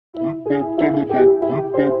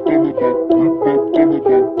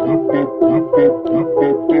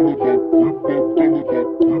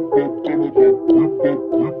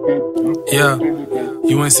Yeah,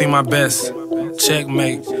 you ain't seen my best.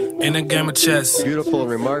 Checkmate. In a game of chess. Beautiful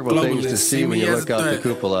and remarkable things to see when you look out the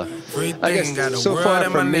cupola. I guess so far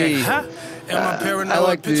from me, I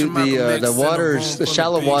like the waters, the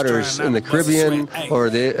shallow waters in the Caribbean or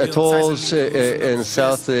the atolls in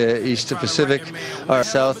southeast Pacific, or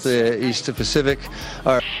southeast Pacific.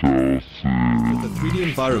 With the 3D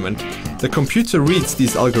environment, the computer reads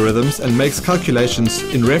these algorithms and makes calculations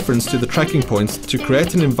in reference to the tracking points to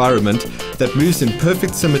create an environment that moves in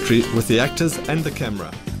perfect symmetry with the actors and the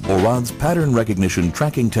camera. ORAD's pattern recognition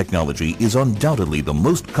tracking technology is undoubtedly the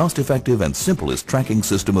most cost-effective and simplest tracking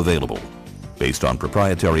system available. Based on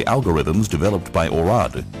proprietary algorithms developed by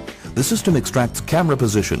ORAD, the system extracts camera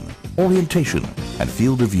position, orientation, and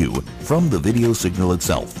field of view from the video signal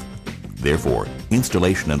itself. Therefore,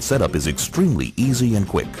 installation and setup is extremely easy and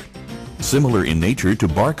quick. Similar in nature to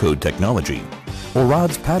barcode technology,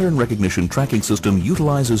 ORAD's pattern recognition tracking system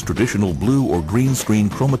utilizes traditional blue or green screen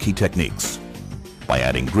chroma key techniques. By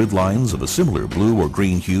adding grid lines of a similar blue or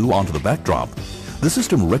green hue onto the backdrop, the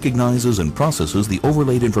system recognizes and processes the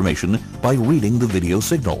overlaid information by reading the video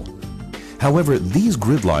signal. However, these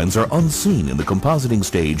grid lines are unseen in the compositing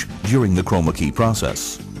stage during the chroma key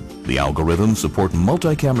process. The algorithms support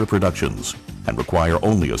multi-camera productions and require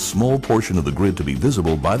only a small portion of the grid to be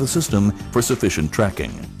visible by the system for sufficient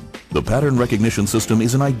tracking. The pattern recognition system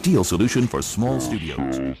is an ideal solution for small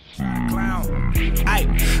studios.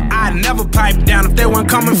 I never pipe down. If they weren't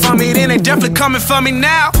coming for me, then they definitely coming for me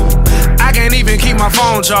now. I can't even keep my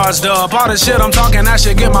phone charged up. All the shit I'm talking, I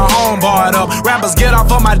should get my home barred up. Rappers, get off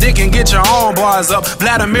of my dick and get your own bars up.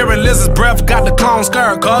 Vladimir and Liz's breath got the clone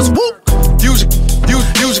skirt, cuz whoop. Use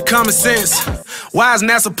your common sense. Why is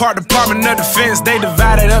Nasa part Department of Defense? They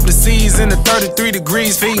divided up the seas into 33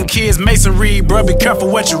 degrees, feeding kids masonry. Bruh, be careful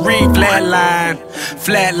what you read. Flatline,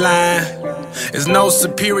 flatline. There's no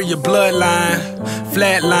superior bloodline.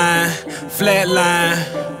 Flatline, flatline.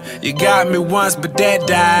 You got me once, but that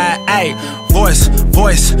died. Ayy, voice.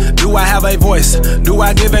 Do I have a voice? Do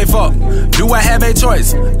I give a fuck? Do I have a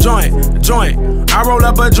choice? Joint. I roll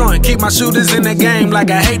up a joint. Keep my shooters in the game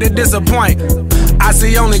like I hate to disappoint. I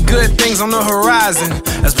see only good things on the horizon.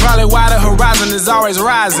 That's probably why the horizon is always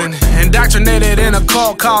rising. Indoctrinated in a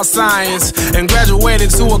cult called science, and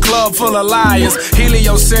graduated to a club full of liars.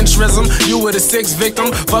 Heliocentrism, you were the sixth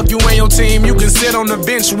victim. Fuck you and your team, you can sit on the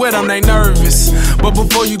bench with them, they nervous. But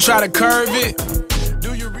before you try to curve it,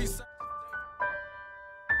 do your research.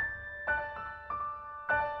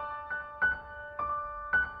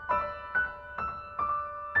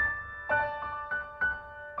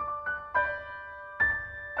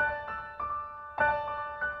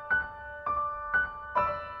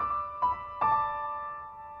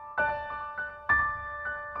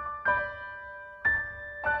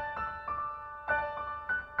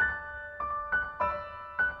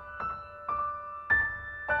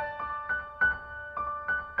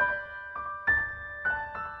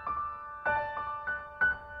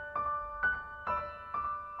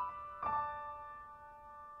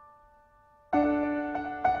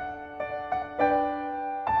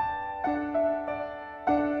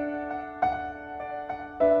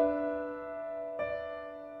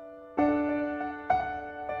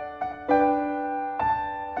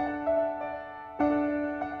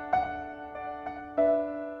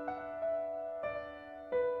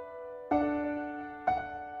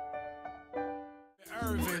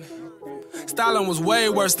 Stalin was way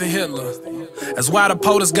worse than Hitler. That's why the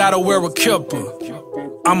POTUS gotta wear a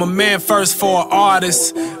kippa. I'm a man first for an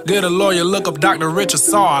artist. Did a lawyer look up Dr. Richard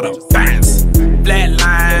Sauter? Bounce,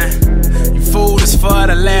 flatline. You fooled us for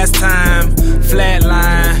the last time.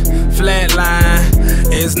 Flatline.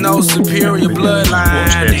 There's no superior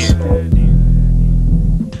bloodline.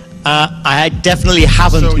 I definitely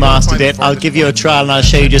haven't mastered it. I'll give you a trial and I'll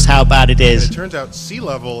show you just how bad it is. It turns out sea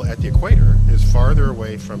level at the equator is farther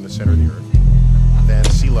away from the center of the Earth than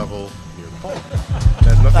sea level near the pole.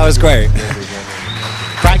 That was great.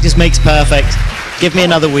 Practice makes perfect. Give me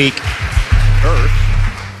another week. Earth.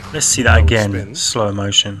 Let's see that again. Slow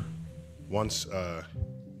motion. Once day.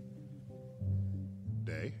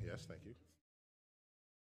 Yes, thank you.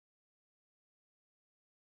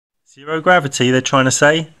 Zero gravity, they're trying to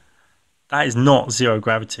say? That is not zero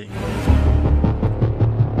gravity.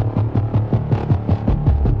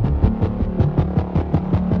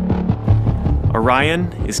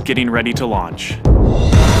 Orion is getting ready to launch.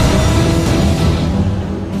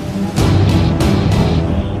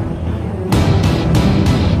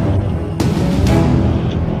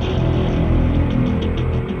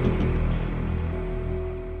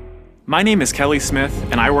 My name is Kelly Smith,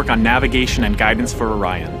 and I work on navigation and guidance for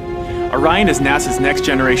Orion. Orion is NASA's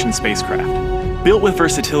next-generation spacecraft. Built with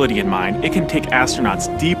versatility in mind, it can take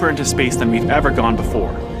astronauts deeper into space than we've ever gone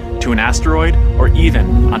before, to an asteroid or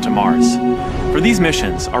even onto Mars. For these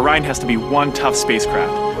missions, Orion has to be one tough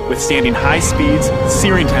spacecraft, withstanding high speeds,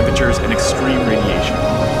 searing temperatures, and extreme radiation.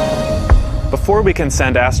 Before we can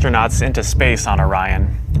send astronauts into space on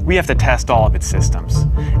Orion, we have to test all of its systems.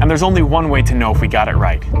 And there's only one way to know if we got it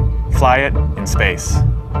right: fly it in space.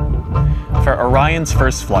 For Orion's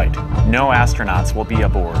first flight, no astronauts will be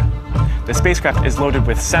aboard. The spacecraft is loaded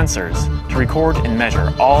with sensors to record and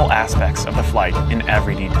measure all aspects of the flight in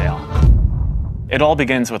every detail. It all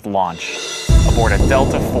begins with launch, aboard a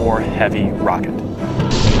Delta IV Heavy rocket.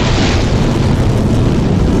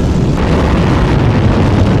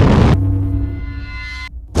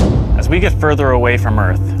 As we get further away from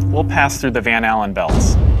Earth, we'll pass through the Van Allen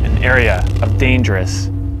belts, an area of dangerous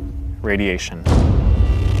radiation.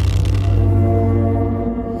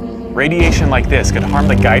 Radiation like this could harm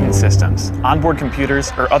the guidance systems, onboard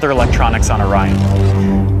computers, or other electronics on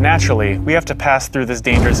Orion. Naturally, we have to pass through this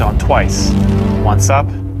danger zone twice, once up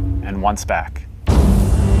and once back.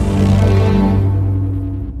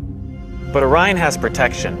 But Orion has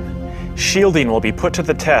protection. Shielding will be put to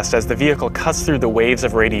the test as the vehicle cuts through the waves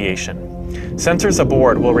of radiation. Sensors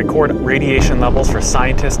aboard will record radiation levels for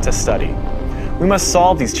scientists to study. We must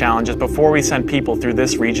solve these challenges before we send people through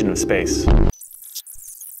this region of space.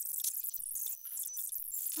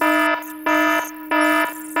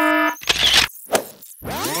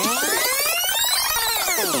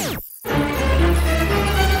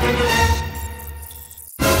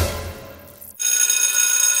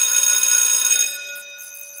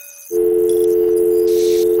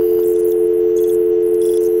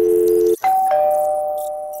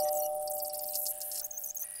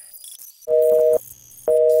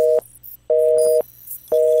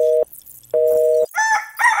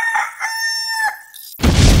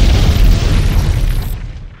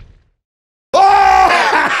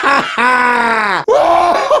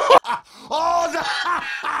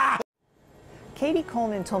 Katie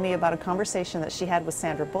Coleman told me about a conversation that she had with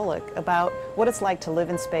Sandra Bullock about what it's like to live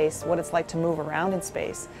in space, what it's like to move around in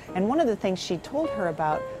space. And one of the things she told her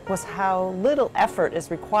about was how little effort is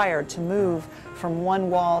required to move from one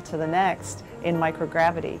wall to the next in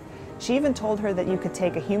microgravity. She even told her that you could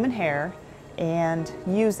take a human hair and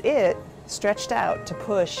use it stretched out to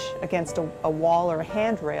push against a wall or a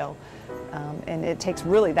handrail. And it takes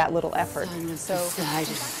really that little effort.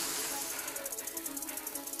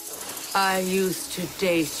 I used to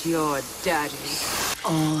date your daddy.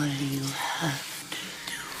 All you have to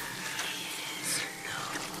do is know.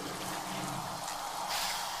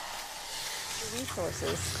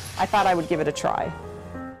 Resources. I thought I would give it a try.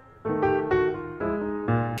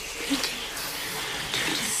 To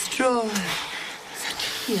destroy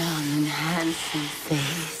such a young and handsome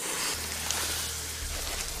face.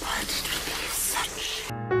 But it would be such...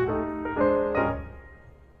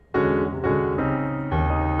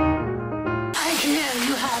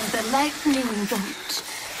 lightning bolt.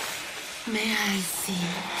 May I see it?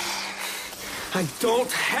 I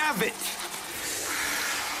don't have it.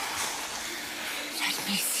 Let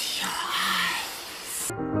me see your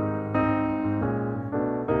eyes.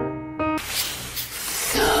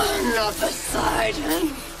 Son of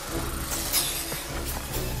Poseidon.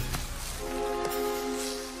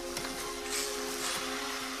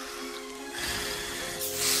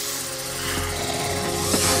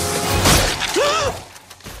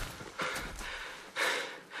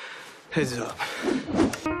 Heads up.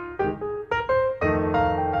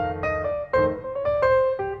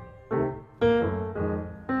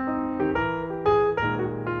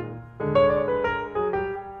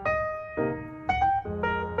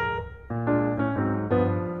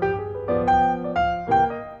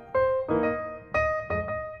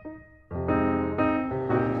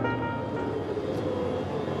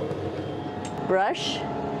 Brush.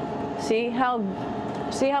 See how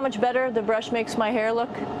much better the brush makes my hair look?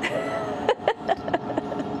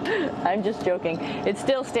 I'm just joking. It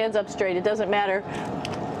still stands up straight. It doesn't matter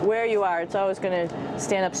where you are. It's always going to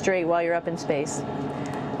stand up straight while you're up in space.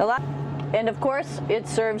 And of course, it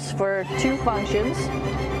serves for two functions.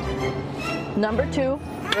 Number 2,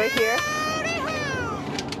 right here.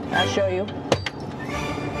 I'll show you.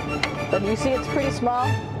 But you see it's pretty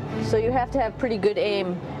small, so you have to have pretty good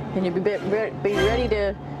aim, and you be ready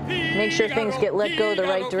to make sure things get let go the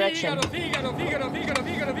right direction.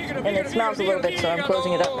 And it smells a little bit, so I'm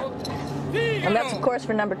closing it up. And that's, of course,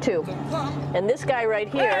 for number 2. And this guy right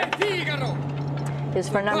here is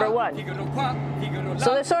for number 1.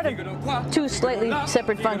 So they're sort of two slightly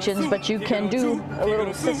separate functions, but you can do a little,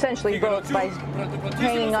 essentially both by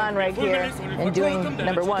hanging on right here and doing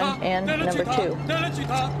number 1 and number 2.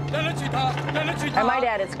 I might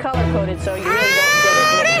add it's color coded, so you really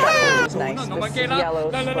don't get it mixed up, which is nice. This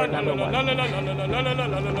yellow's for number 1.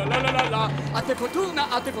 Ate fortuna,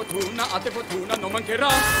 non mancherà.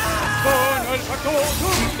 Sono il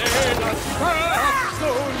factotum della città,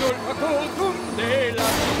 sono il factotum della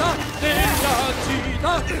città, della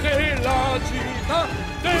città, della città,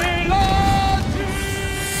 della città.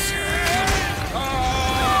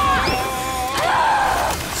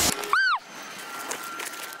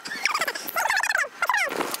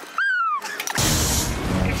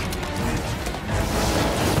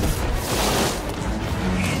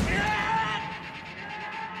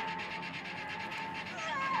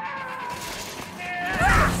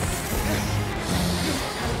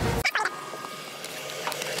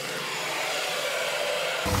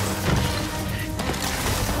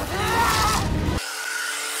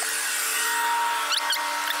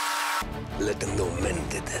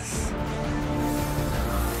 Legalmente this.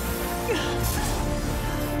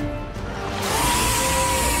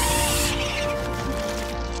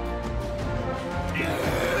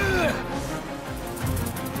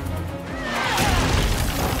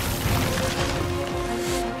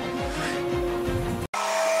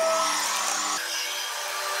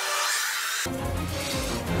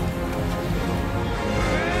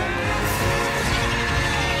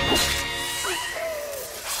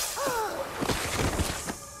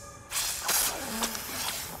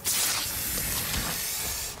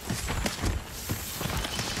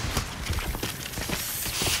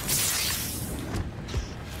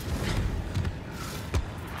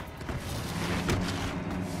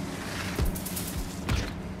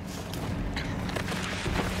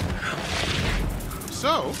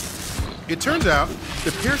 So, it turns out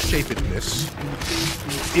the pear-shapedness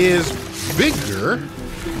is bigger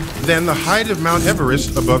than the height of Mount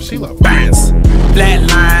Everest above sea level. Bounce, flat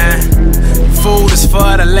line, food is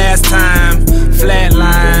for the last time. Flat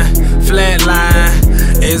line,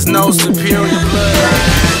 is no superior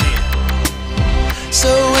bloodline. So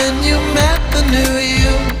when you met the new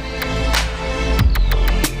you,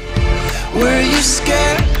 were you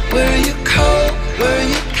scared? Were you cold? Were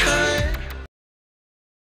you kind?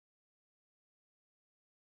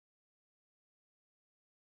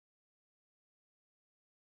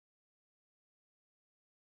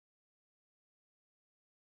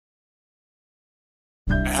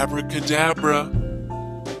 Abracadabra,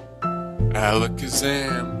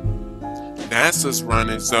 alakazam, NASA's run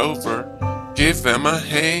is over, give them a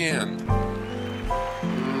hand.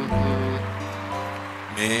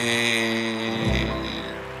 Man,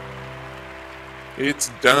 it's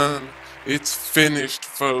done, it's finished,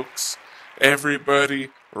 folks. Everybody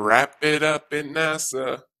wrap it up in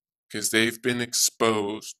NASA, 'cause they've been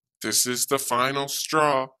exposed. This is the final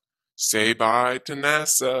straw. Say bye to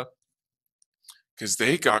NASA, 'cause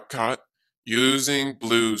they got caught using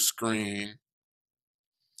blue screen.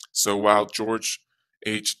 So while George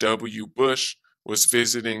H.W. Bush was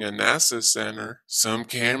visiting a NASA center, some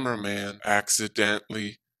cameraman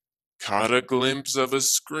accidentally caught a glimpse of a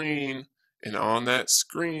screen, and on that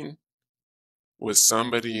screen was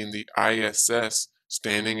somebody in the ISS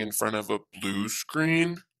standing in front of a blue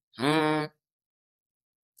screen. I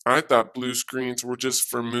thought blue screens were just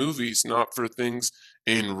for movies, not for things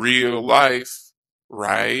in real life.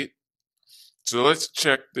 Right? So let's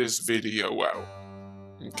check this video out.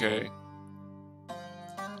 Okay?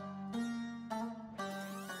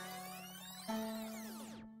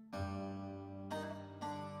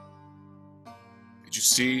 Did you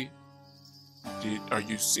see? Are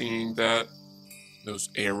you seeing that? Those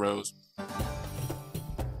arrows?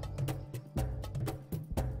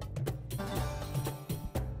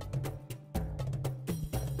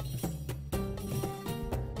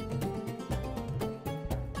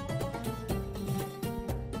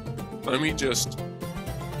 Let me just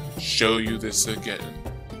show you this again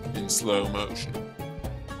in slow motion.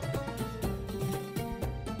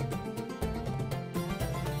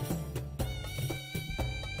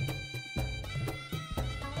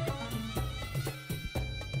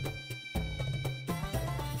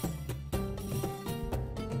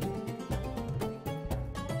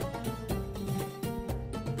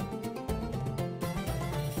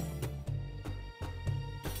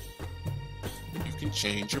 Can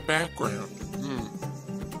change your background.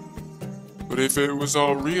 But if it was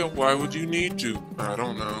all real, why would you need to? I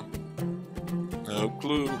don't know. No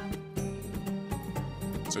clue.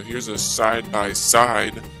 So here's a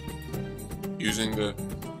side-by-side using the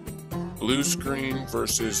blue screen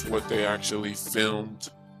versus what they actually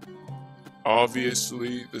filmed.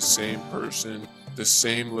 Obviously the same person, the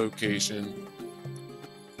same location.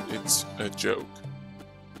 It's a joke.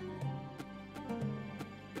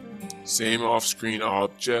 Same off-screen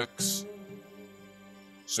objects,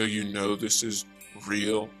 so you know this is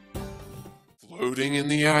real. Floating in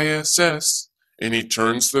the ISS, and he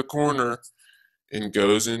turns the corner and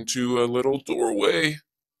goes into a little doorway.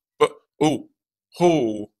 But, oh,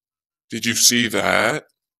 did you see that?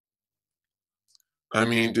 I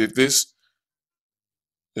mean, did this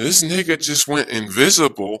nigga just went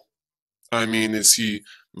invisible? I mean, is he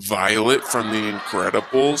Violet from The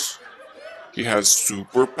Incredibles? He has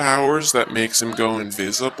superpowers that makes him go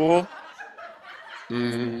invisible?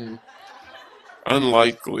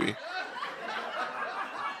 Unlikely.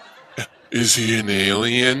 Is he an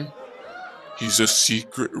alien? He's a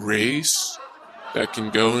secret race that can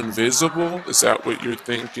go invisible? Is that what you're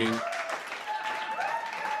thinking?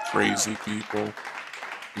 Crazy people.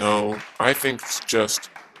 No, I think it's just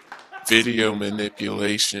video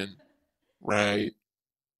manipulation, right?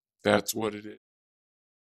 That's what it is.